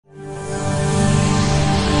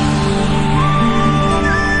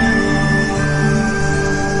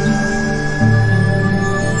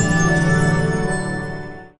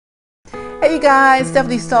guys,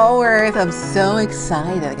 Stephanie Stallworth. I'm so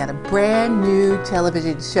excited. I got a brand new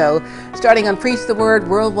television show starting on Preach the Word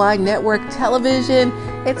Worldwide Network Television.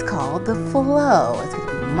 It's called The Flow. It's going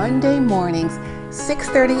to be Monday mornings,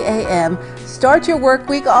 6:30 a.m. Start your work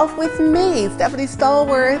week off with me, Stephanie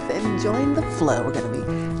Stallworth, and join the flow. We're going to be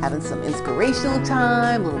having some inspirational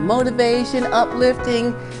time, a little motivation,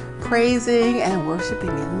 uplifting, praising, and worshiping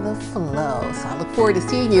in the flow. So I look forward to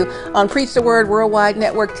seeing you on Preach the Word Worldwide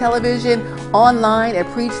Network Television, online at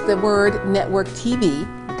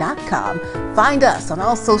PTWWNTV.com. Find us on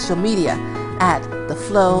all social media at The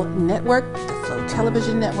Flow Network, The Flow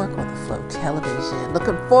Television Network, or The Flow Television.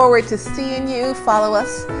 Looking forward to seeing you. Follow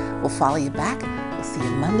us. We'll follow you back. We'll see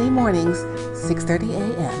you Monday mornings, 6:30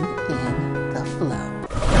 a.m. in The Flow.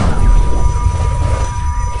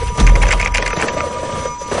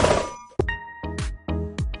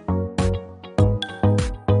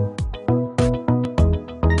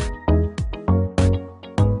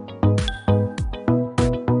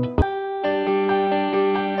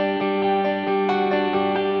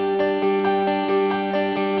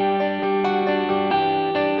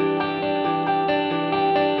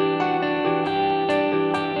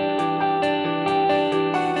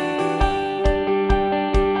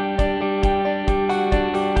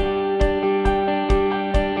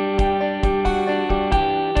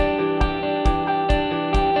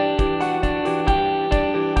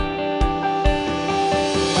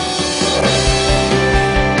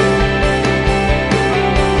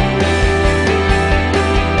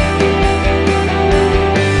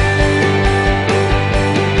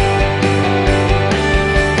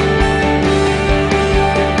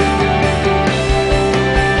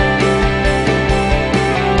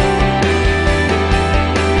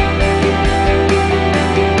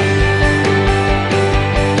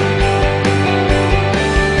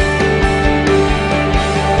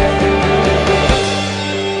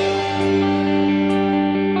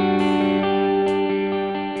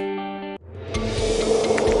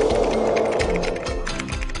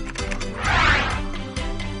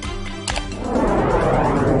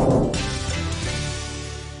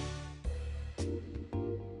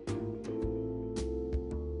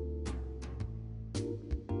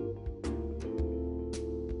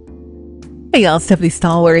 Hey y'all, Stephanie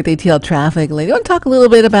Stallworth, ATL Traffic Lady. I want to talk a little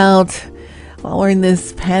bit about, while we're in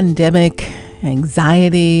this pandemic,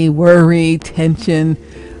 anxiety, worry, tension,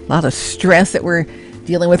 a lot of stress that we're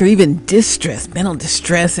dealing with, or even distress, mental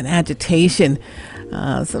distress and agitation.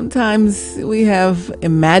 Sometimes we have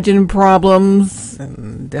imagined problems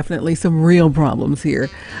and definitely some real problems here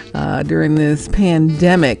during this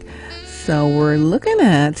pandemic. So we're looking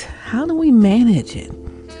at, how do we manage it?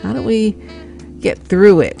 How do we get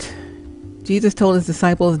through it? Jesus told his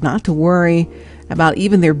disciples not to worry about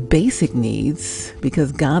even their basic needs,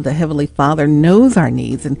 because God, the Heavenly Father, knows our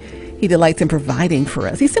needs and he delights in providing for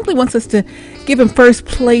us. He simply wants us to give him first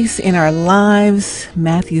place in our lives.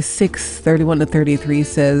 Matthew 6:31-33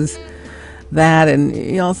 says that.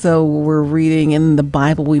 And also, we're reading in the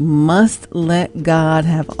Bible, we must let God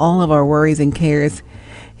have all of our worries and cares.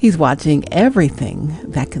 He's watching everything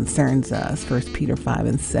that concerns us. 1 Peter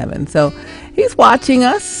 5:7. So he's watching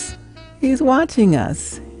us. He's watching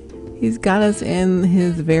us. He's got us in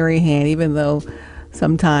his very hand, even though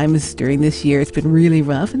sometimes during this year it's been really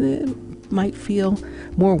rough and it might feel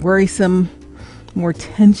more worrisome, more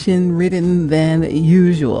tension-ridden than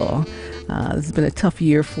usual. This has been a tough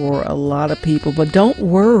year for a lot of people, but don't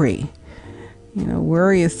worry. You know,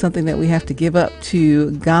 worry is something that we have to give up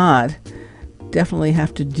to God. Definitely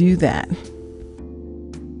have to do that.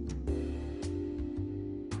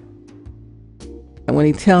 And when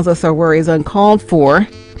he tells us our worry is uncalled for,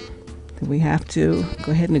 then we have to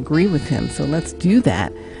go ahead and agree with him. So let's do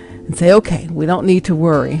that and say, okay, we don't need to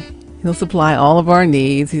worry. He'll supply all of our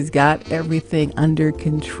needs. He's got everything under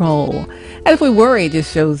control. And if we worry, it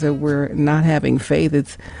just shows that we're not having faith.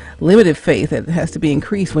 It's limited faith that has to be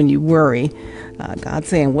increased when you worry. God's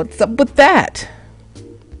saying, what's up with that?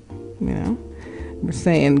 You know, we're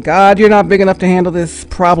saying, God, you're not big enough to handle this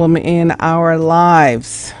problem in our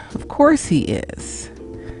lives. Of course he is.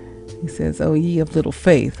 He says, oh, ye of little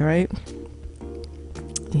faith, right?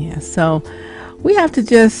 Yeah, so we have to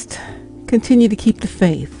just continue to keep the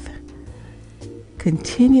faith.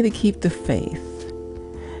 Continue to keep the faith.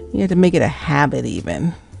 You have to make it a habit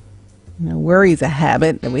even. You know, worry is a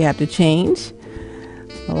habit that we have to change.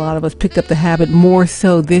 A lot of us picked up the habit more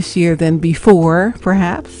so this year than before,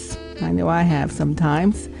 perhaps. I know I have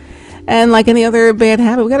sometimes. And like any other bad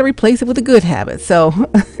habit, we got to replace it with a good habit. So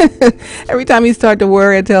every time you start to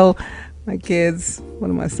worry, I tell my kids, one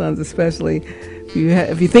of my sons especially,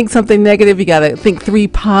 If you think something negative, you got to think 3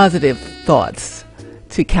 positive thoughts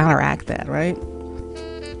to counteract that, right?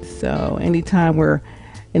 So anytime we're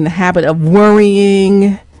in the habit of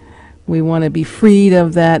worrying, we want to be freed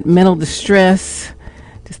of that mental distress.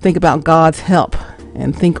 Just think about God's help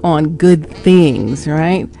and think on good things,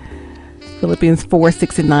 right? Philippians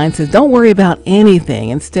 4:6-9 says, don't worry about anything.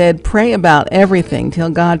 Instead, pray about everything. Tell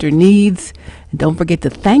God your needs, and don't forget to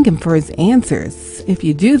thank Him for His answers. If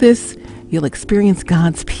you do this, you'll experience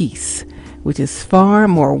God's peace, which is far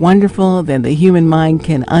more wonderful than the human mind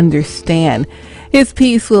can understand. His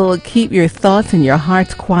peace will keep your thoughts and your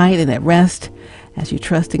hearts quiet and at rest as you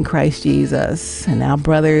trust in Christ Jesus. And now,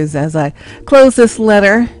 brothers, as I close this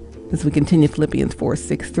letter, as we continue Philippians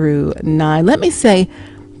 4:6-9, let me say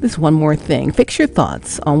this one more thing. Fix your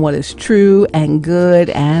thoughts on what is true and good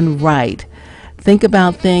and right. Think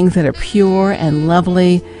about things that are pure and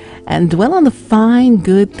lovely, and dwell on the fine,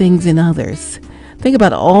 good things in others. Think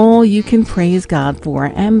about all you can praise God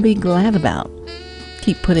for and be glad about.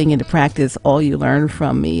 Keep putting into practice all you learned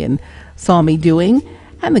from me and saw me doing,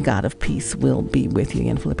 and the God of peace will be with you.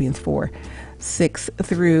 In Philippians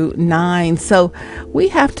 4:6-9. So we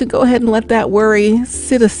have to go ahead and let that worry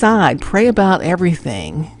sit aside. Pray about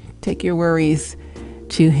everything. Take your worries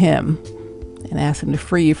to Him and ask Him to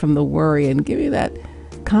free you from the worry and give you that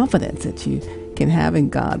confidence that you can have in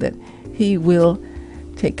God, that He will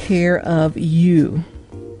take care of you.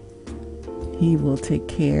 He will take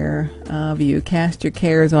care of you. Cast your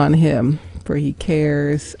cares on Him, for He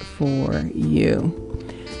cares for you.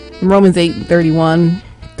 In Romans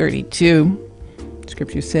 8:31-32,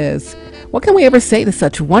 Scripture says, what can we ever say to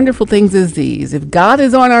such wonderful things as these? If God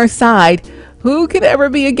is on our side, who can ever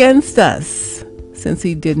be against us? Since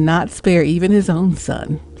He did not spare even His own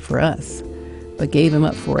Son for us, but gave Him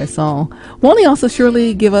up for us all, won't He also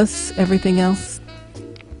surely give us everything else?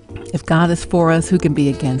 If God is for us, who can be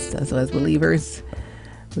against us? So as believers,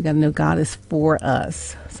 we got to know God is for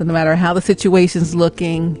us. So no matter how the situation's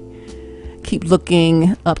looking, keep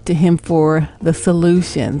looking up to Him for the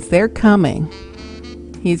solutions. They're coming.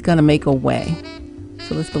 He's going to make a way.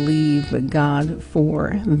 So let's believe God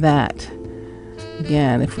for that.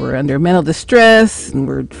 Again, if we're under mental distress and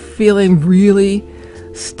we're feeling really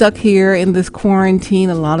stuck here in this quarantine,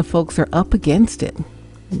 a lot of folks are up against it.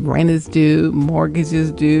 Rent is due, mortgages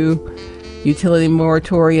due, utility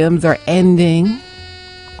moratoriums are ending.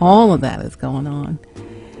 All of that is going on.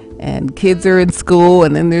 And kids are in school,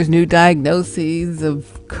 and then there's new diagnoses of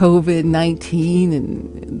COVID-19,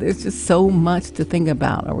 and there's just so much to think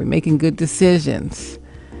about. Are we making good decisions?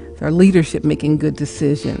 Is our leadership making good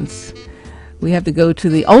decisions? We have to go to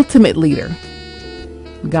the ultimate leader.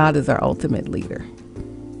 God is our ultimate leader.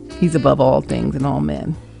 He's above all things and all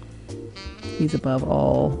men. He's above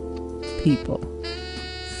all people.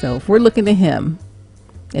 So if we're looking to Him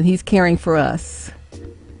and He's caring for us,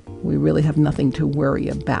 we really have nothing to worry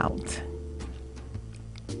about.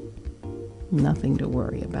 Nothing to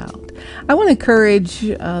worry about. I want to encourage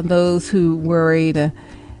those who worry to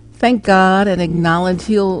thank God and acknowledge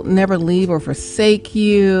He'll never leave or forsake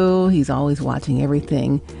you. He's always watching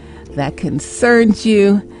everything that concerns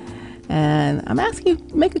you. And I'm asking you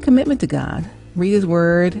to make a commitment to God. Read His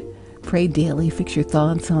Word. Pray daily. Fix your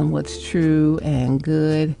thoughts on what's true and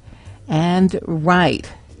good and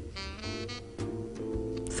right.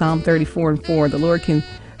 Psalm 34:4. The Lord can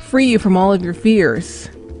free you from all of your fears.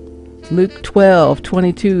 Luke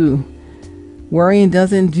 12:22. Worrying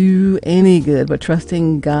doesn't do any good, but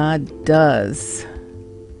trusting God does.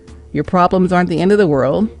 Your problems aren't the end of the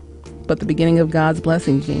world, but the beginning of God's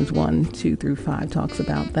blessing. James 1:2-5 talks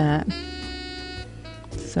about that.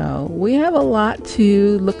 So we have a lot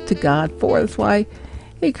to look to God for. That's why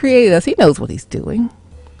He created us. He knows what He's doing.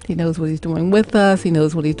 He knows what He's doing with us. He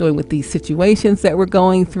knows what He's doing with these situations that we're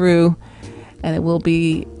going through. And it will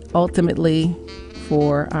be ultimately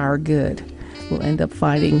for our good. We'll end up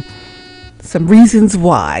finding some reasons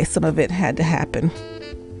why some of it had to happen.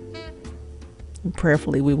 And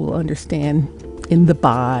prayerfully, we will understand in the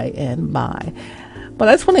by and by. But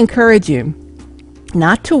I just want to encourage you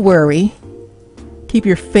not to worry. Keep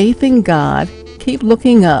your faith in God. Keep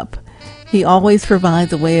looking up. He always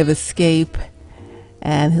provides a way of escape,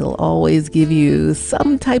 and He'll always give you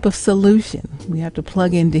some type of solution. We have to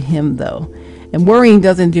plug into Him, though. And worrying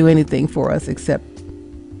doesn't do anything for us except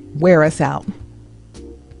wear us out.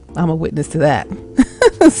 I'm a witness to that.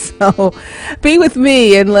 So be with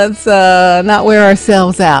me, and let's not wear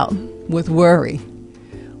ourselves out with worry.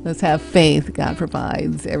 Let's have faith. God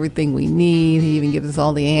provides everything we need. He even gives us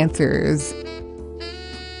all the answers.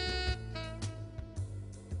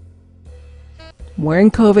 We're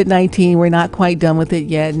in COVID-19. We're not quite done with it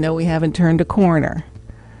yet. No, we haven't turned a corner.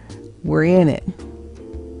 We're in it.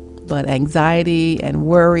 But anxiety and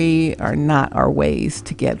worry are not our ways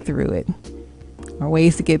to get through it. Our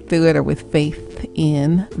ways to get through it are with faith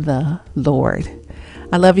in the Lord.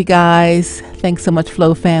 I love you guys. Thanks so much,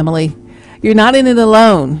 Flow family. You're not in it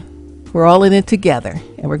alone. We're all in it together,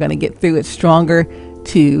 and we're going to get through it stronger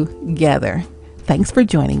together. Thanks for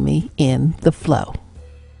joining me in the Flow.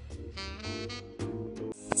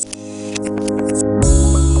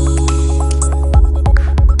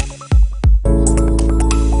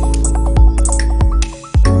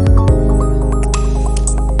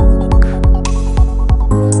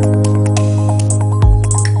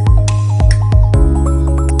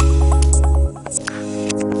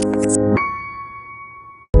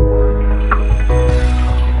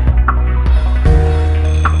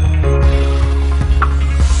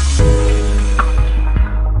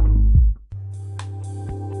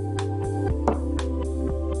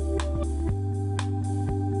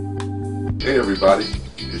 Hey everybody,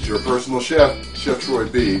 it's your personal chef, Chef Troy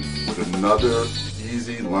B, with another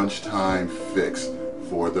easy lunchtime fix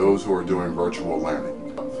for those who are doing virtual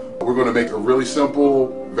learning. We're going to make a really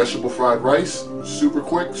simple vegetable fried rice, super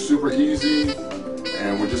quick, super easy,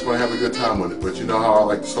 and we're just going to have a good time with it. But you know how I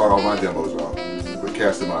like to start all my demos off, with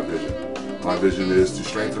casting my vision. My vision is to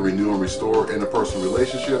strengthen, renew, and restore interpersonal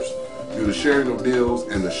relationships through the sharing of meals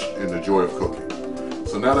and the joy of cooking.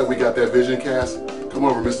 So now that we got that vision cast, come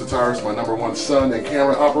over, Mr. Tyrus, my #1 son and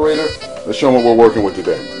camera operator. Let's show them what we're working with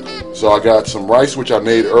today. So I got some rice, which I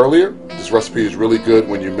made earlier. This recipe is really good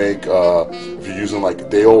when you make, if you're using like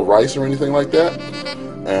day-old rice or anything like that.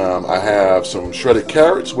 I have some shredded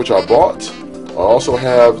carrots, which I bought. I also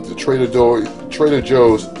have the Trader Joe's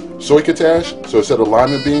soycotash. So instead of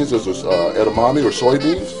lima beans, there's edamame or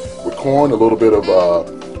soybeans with corn, a little bit of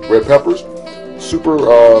red peppers. Super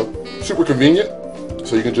convenient.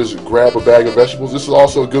 So you can just grab a bag of vegetables. This is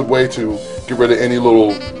also a good way to get rid of any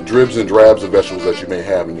little dribs and drabs of vegetables that you may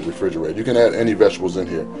have in your refrigerator. You can add any vegetables in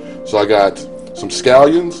here. So I got some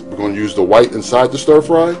scallions. We're going to use the white inside the stir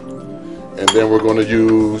fry. And then we're going to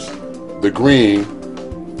use the green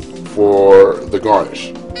for the garnish.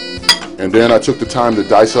 And then I took the time to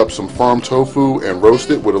dice up some firm tofu and roast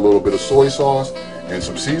it with a little bit of soy sauce and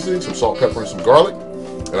some seasoning, some salt, pepper, and some garlic.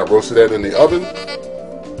 And I roasted that in the oven.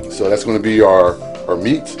 So that's going to be our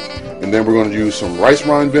meat. And then we're going to use some rice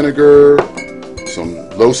rind vinegar, some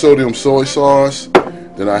low sodium soy sauce.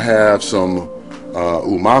 Then I have some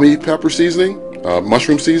umami pepper seasoning,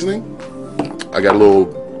 mushroom seasoning. I got a little,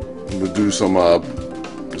 we'll do some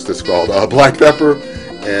what's this called, black pepper.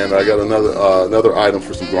 And I got another item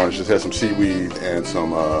for some garnish. Just had some seaweed and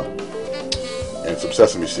some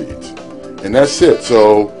sesame seeds. And that's it.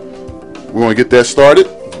 So we're going to get that started.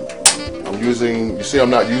 You see I'm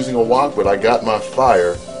not using a wok, but I got my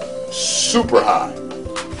fire super high.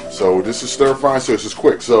 So this is stir frying, so it's just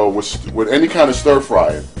quick. So with any kind of stir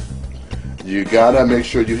frying, you gotta make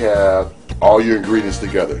sure you have all your ingredients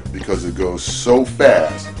together, because it goes so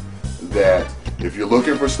fast that if you're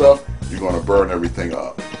looking for stuff, you're gonna burn everything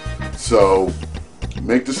up. So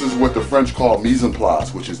this is what the French call mise en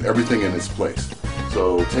place, which is everything in its place.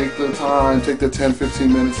 So take the time, take the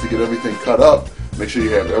 10-15 minutes to get everything cut up. Make sure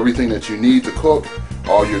you have everything that you need to cook,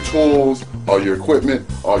 all your tools, all your equipment,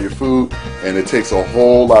 all your food, and it takes a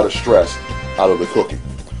whole lot of stress out of the cooking.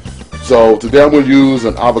 So today I'm going to use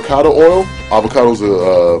an avocado oil.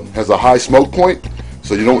 Avocado has a high smoke point,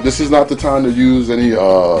 so this is not the time to use any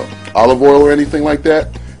olive oil or anything like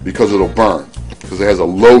that, because it'll burn, because it has a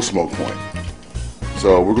low smoke point.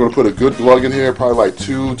 So we're going to put a good glug in here, probably like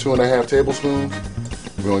 2.5 tablespoons.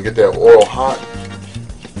 We're going to get that oil hot.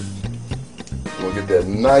 We'll get that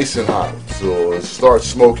nice and hot, so it starts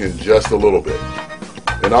smoking just a little bit.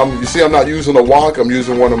 And you see I'm not using a wok, I'm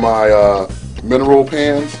using one of my mineral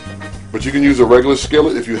pans, but you can use a regular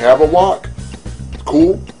skillet if you have a wok.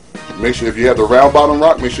 Cool. Make sure if you have the round bottom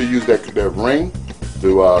wok, make sure you use that ring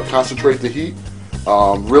to concentrate the heat.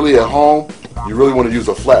 Really at home, you really want to use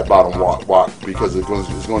a flat bottom wok, because it's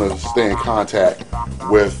going to stay in contact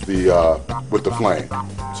with the flame.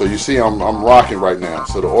 So you see I'm rocking right now.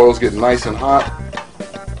 So the oil's getting nice and hot.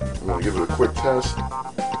 I'm going to give it a quick test.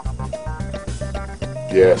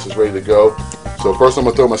 Yes, it's ready to go. So first I'm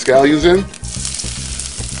going to throw my scallions in.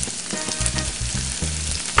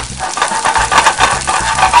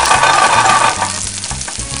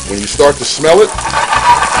 When you start to smell it,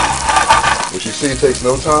 which you see it takes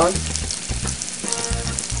no time.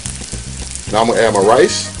 Now I'm going to add my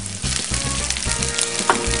rice.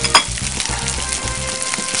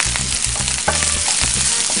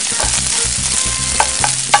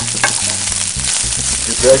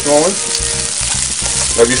 that going.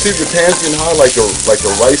 Now, if you see your pan's getting hot, like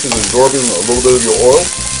the rice is absorbing a little bit of your oil,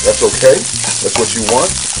 that's okay. That's what you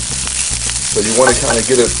want. So you want to kind of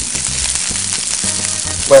get it,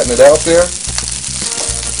 flatten it out there.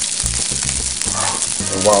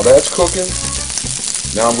 And while that's cooking,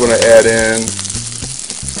 now I'm going to add in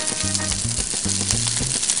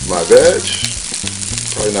my veg.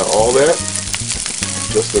 Probably not all that,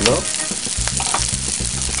 just enough.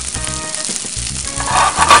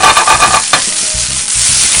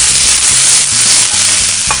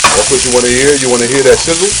 That's what you want to hear. You want to hear that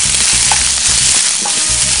sizzle.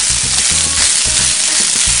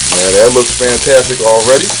 Man, that looks fantastic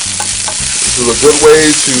already. This is a good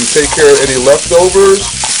way to take care of any leftovers.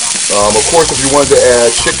 Of course, if you wanted to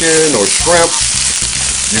add chicken or shrimp,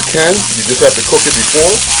 you can. You just have to cook it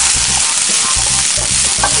before.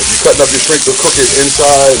 If you're cutting up your shrimp to cook it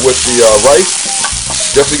inside with the rice,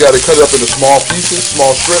 definitely got to cut it up into small pieces,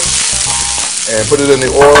 small strips, and put it in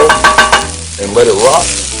the oil and let it rock.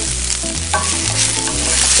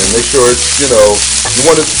 And make sure it's, you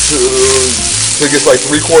want it to get like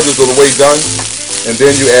 3/4 of the way done, and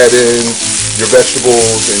then you add in your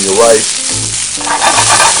vegetables and your rice.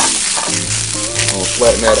 I'll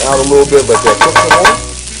flatten that out a little bit, let that cook some more.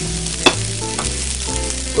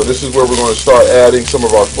 So this is where we're going to start adding some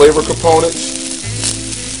of our flavor components.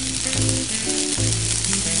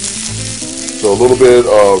 So a little bit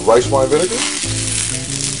of rice wine vinegar.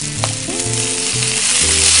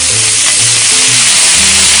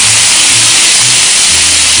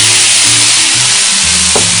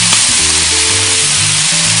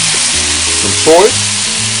 Some soy.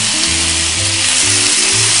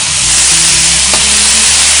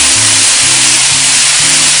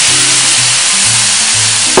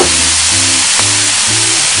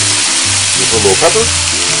 Just a little pepper.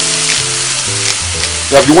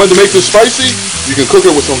 Now, if you wanted to make this spicy, you can cook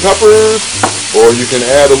it with some peppers, or you can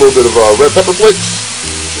add a little bit of red pepper flakes,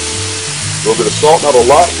 a little bit of salt, not a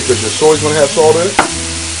lot, because your soy is going to have salt in it.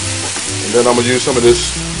 And then I'm going to use some of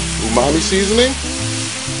this umami seasoning.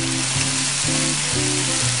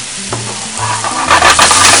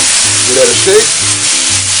 Give that a shake.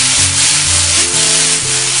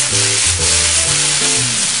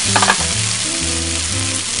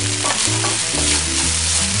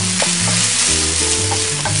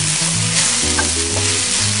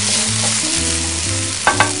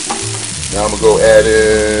 Now I'm going to go add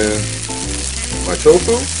in my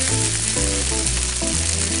tofu.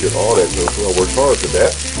 Get all that tofu. I worked hard for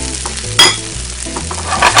that.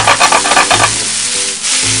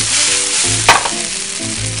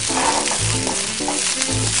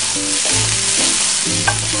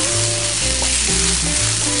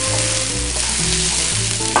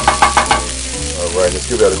 Alright, let's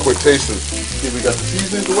give that a quick taste and see if we got the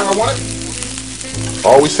seasoning the way I want it.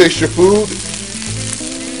 Always taste your food.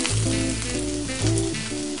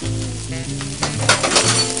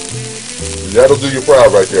 That'll do your fry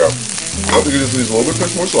right there. I think it just needs a little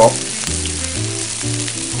bit more salt.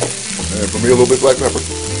 And for me, a little bit black pepper.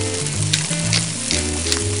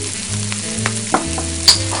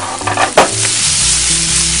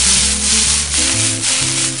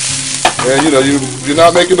 And you're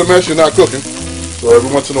not making a mess, you're not cooking. So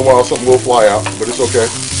every once in a while something will fly out, but it's okay.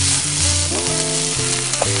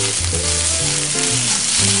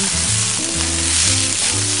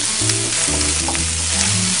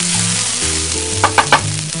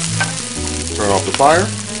 Turn off the fire.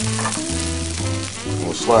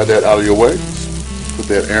 We'll slide that out of your way. Put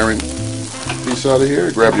that errant piece out of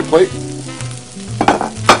here. Grab your plate.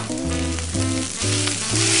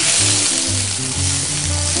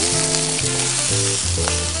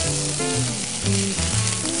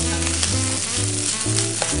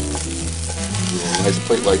 Nice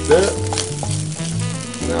plate like that.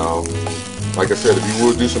 Now, like I said, if you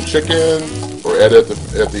would do some chicken or add it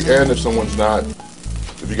at the end, if someone's not,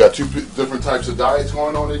 if you got two different types of diets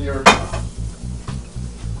going on in your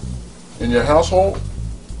household,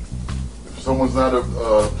 if someone's not a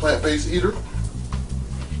plant-based eater,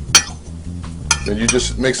 then you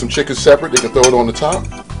just make some chicken separate. They can throw it on the top.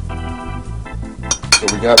 So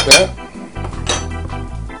we got that.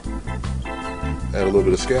 Add a little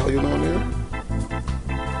bit of scallion on there.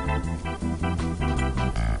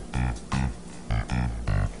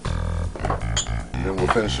 And then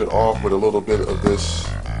we'll finish it off with a little bit of this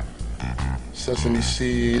sesame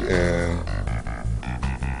seed and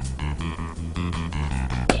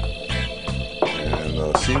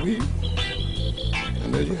seaweed.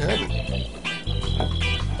 And there you have it.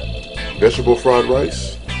 Vegetable fried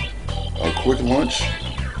rice, a quick lunch,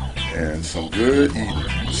 and some good eating.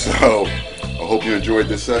 So I hope you enjoyed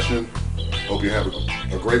this session. Hope you have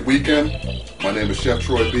a great weekend. My name is Chef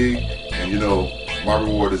Troy B, and you know, my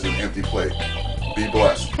reward is an empty plate. Be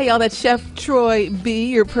blessed. Hey y'all, that's Chef Troy B,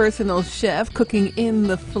 your personal chef, cooking in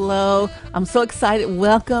the flow. I'm so excited.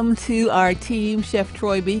 Welcome to our team, Chef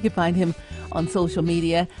Troy B. You can find him on social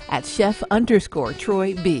media at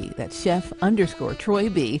chef_Troy B. That's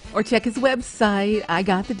chef_Troy B. Or check his website,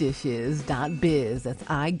 IGotTheDishes.biz. That's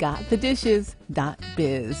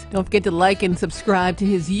IGotTheDishes.biz. Don't forget to like and subscribe to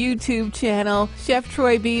his YouTube channel. Chef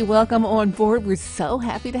Troy B, welcome on board. We're so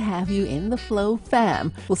happy to have you in the Flow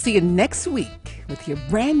fam. We'll see you next week with your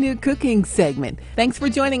brand new cooking segment. Thanks for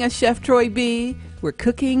joining us, Chef Troy B. We're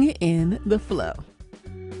cooking in the flow.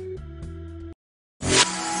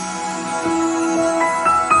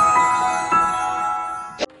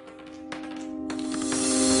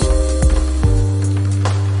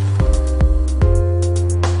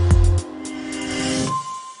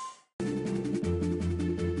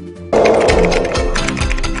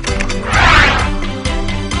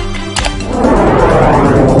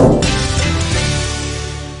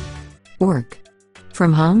 Work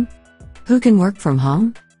from home? Who can work from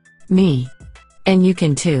home? Me. And you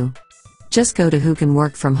can too. Just go to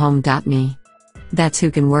whocanworkfromhome.me. That's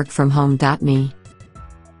whocanworkfromhome.me.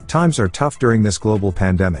 Times are tough during this global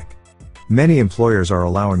pandemic. Many employers are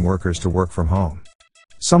allowing workers to work from home.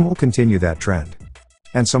 Some will continue that trend.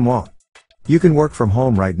 And some won't. You can work from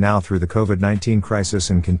home right now through the COVID-19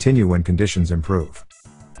 crisis and continue when conditions improve.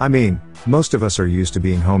 I mean, most of us are used to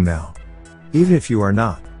being home now. Even if you are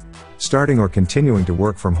not. Starting or continuing to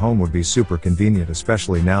work from home would be super convenient,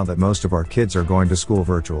 especially now that most of our kids are going to school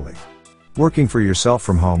virtually. Working for yourself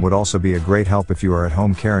from home would also be a great help if you are at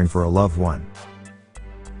home caring for a loved one.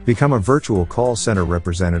 Become a virtual call center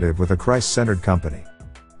representative with a Christ-centered company.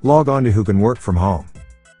 Log on to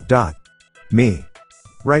whocanworkfromhome.me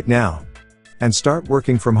right now and start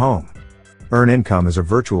working from home. Earn income as a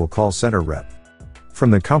virtual call center rep from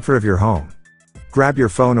the comfort of your home. Grab your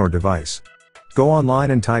phone or device. Go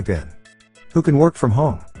online and type in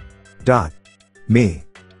whocanworkfromhome.me.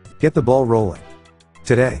 Get the ball rolling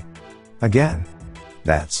today. Again,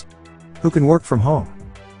 that's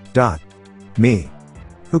whocanworkfromhome.me.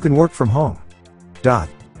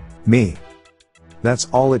 whocanworkfromhome.me. That's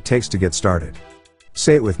all it takes to get started.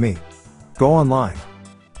 Say it with me. Go online.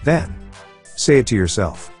 Then, say it to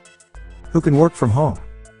yourself.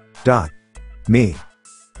 whocanworkfromhome.me.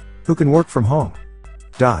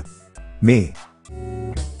 whocanworkfromhome.me.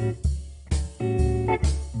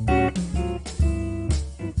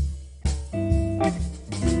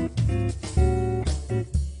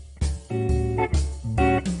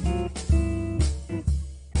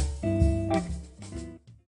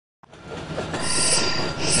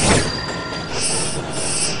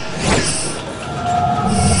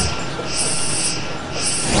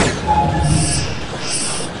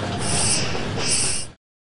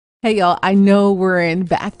 Hey y'all, I know we're in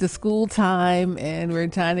back to school time and we're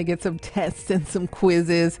trying to get some tests and some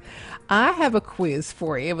quizzes. I have a quiz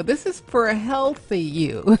for you, but this is for a healthy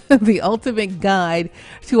you, the ultimate guide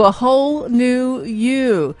to a whole new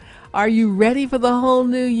you. Are you ready for the whole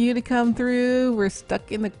new you to come through? We're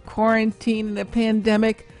stuck in the quarantine and the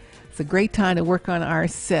pandemic. It's a great time to work on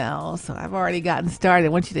ourselves. So I've already gotten started. I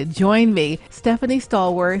want you to join me.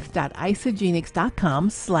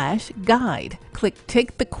 StephanieStallworth.isagenics.com/guide. Click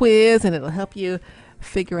take the quiz and it'll help you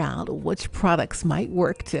figure out which products might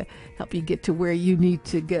work to help you get to where you need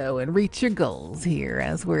to go and reach your goals here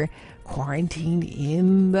as we're quarantined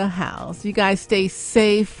in the house. You guys stay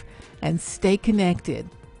safe and stay connected.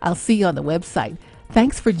 I'll see you on the website.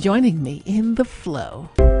 Thanks for joining me in the flow.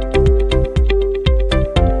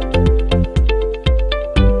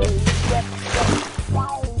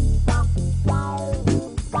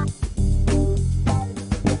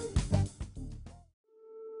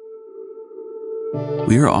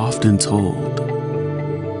 We are often told,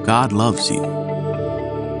 God loves you.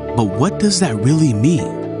 But what does that really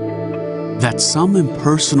mean? That some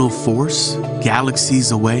impersonal force,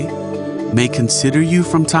 galaxies away, may consider you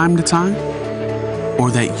from time to time?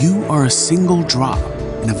 Or that you are a single drop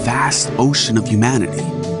in a vast ocean of humanity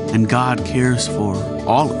and God cares for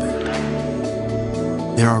all of it?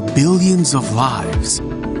 There are billions of lives,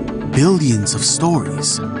 billions of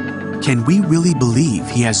stories. Can we really believe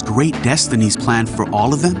He has great destinies planned for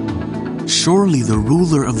all of them? Surely the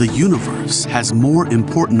ruler of the universe has more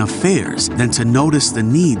important affairs than to notice the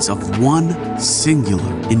needs of one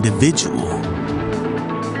singular individual.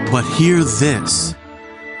 But hear this,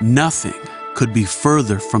 nothing could be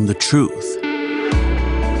further from the truth.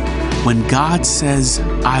 When God says,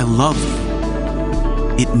 I love you,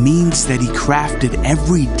 it means that He crafted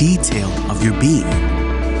every detail of your being.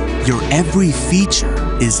 Your every feature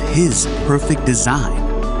is His perfect design.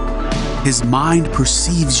 His mind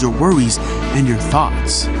perceives your worries and your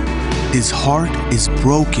thoughts. His heart is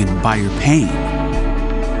broken by your pain.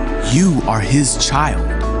 You are His child,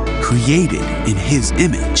 created in His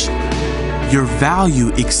image. Your value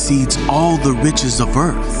exceeds all the riches of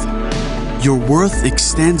earth. Your worth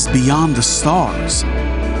extends beyond the stars.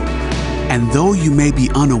 And though you may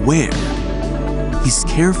be unaware, He's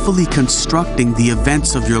carefully constructing the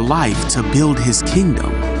events of your life to build His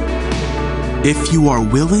kingdom. If you are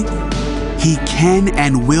willing, He can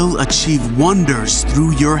and will achieve wonders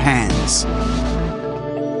through your hands.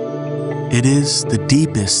 It is the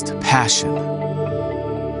deepest passion,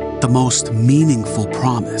 the most meaningful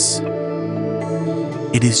promise.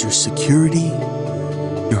 It is your security,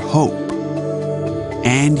 your hope,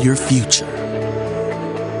 and your future.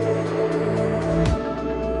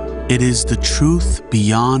 It is the truth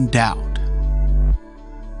beyond doubt.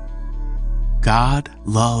 God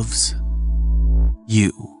loves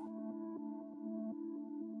you.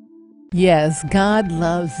 Yes, God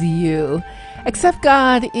loves you. Accept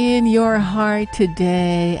God in your heart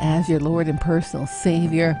today as your Lord and personal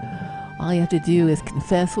Savior. All you have to do is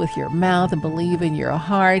confess with your mouth and believe in your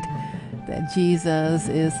heart that Jesus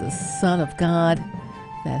is the Son of God,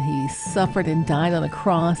 that He suffered and died on the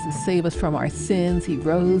cross to save us from our sins. He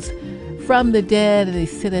rose from the dead, and He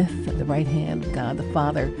sitteth at the right hand of God the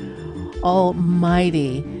Father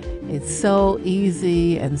Almighty. It's so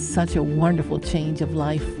easy and such a wonderful change of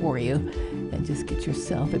life for you. And just get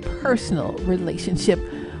yourself a personal relationship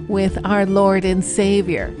with our Lord and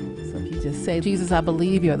Savior. So if you just say, Jesus, I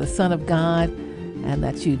believe you're the Son of God, and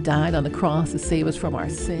that you died on the cross to save us from our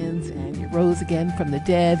sins, and you rose again from the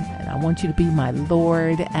dead, and I want you to be my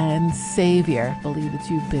Lord and Savior. Believe that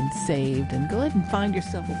you've been saved, and go ahead and find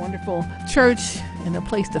yourself a wonderful church and a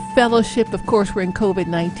place to fellowship. Of course, we're in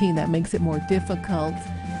COVID-19. That makes it more difficult,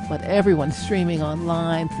 but everyone's streaming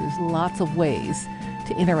online, so there's lots of ways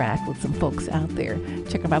to interact with some folks out there.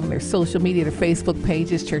 Check them out on their social media, their Facebook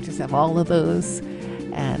pages. Churches have all of those.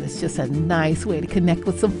 And it's just a nice way to connect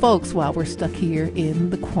with some folks while we're stuck here in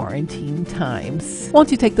the quarantine times.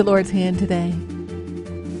 Won't you take the Lord's hand today?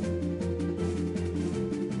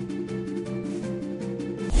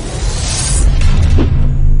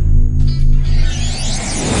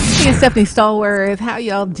 Hey, Stephanie Stallworth. How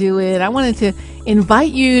y'all doing? I wanted to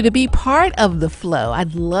invite you to be part of the flow.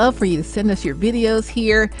 I'd love for you to send us your videos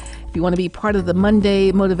here. If you want to be part of the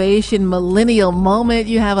Monday Motivation Millennial Moment,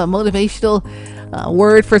 you have a motivational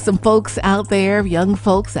word for some folks out there, young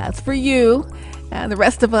folks, that's for you. And the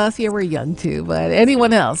rest of us, yeah, we're young too, but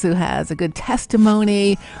anyone else who has a good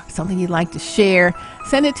testimony, something you'd like to share,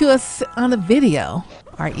 send it to us on a video.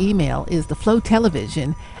 Our email is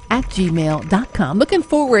theflowtelevision@gmail.com. Looking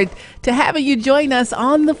forward to having you join us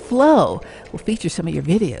on The Flow. We'll feature some of your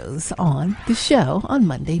videos on the show on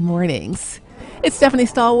Monday mornings. It's Stephanie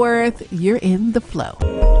Stallworth. You're in The Flow.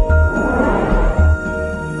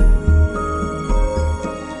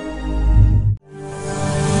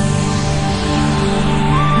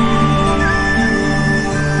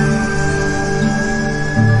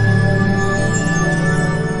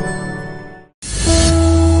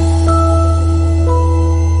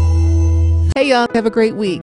 Hey y'all, have a great week.